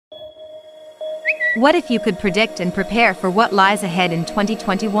What if you could predict and prepare for what lies ahead in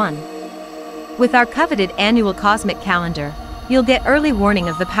 2021? With our coveted annual cosmic calendar, you'll get early warning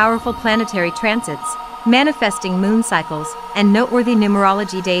of the powerful planetary transits, manifesting moon cycles, and noteworthy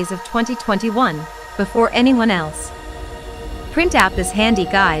numerology days of 2021 before anyone else. Print out this handy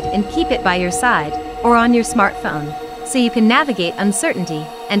guide and keep it by your side or on your smartphone, so you can navigate uncertainty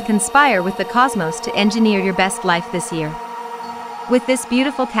and conspire with the cosmos to engineer your best life this year. With this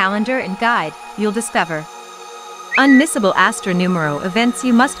beautiful calendar and guide, you'll discover unmissable astronumero events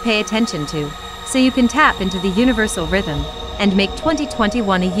you must pay attention to, so you can tap into the universal rhythm and make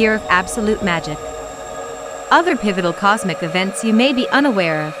 2021 a year of absolute magic. Other pivotal cosmic events you may be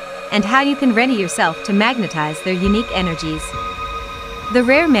unaware of, and how you can ready yourself to magnetize their unique energies. The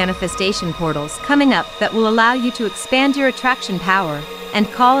rare manifestation portals coming up that will allow you to expand your attraction power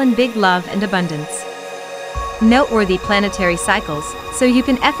and call in big love and abundance. Noteworthy planetary cycles, so you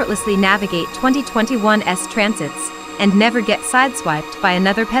can effortlessly navigate 2021's transits and never get sideswiped by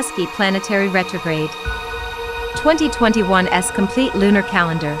another pesky planetary retrograde. 2021's complete lunar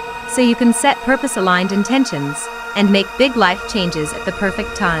calendar, so you can set purpose-aligned intentions and make big life changes at the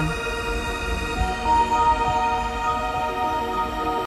perfect time.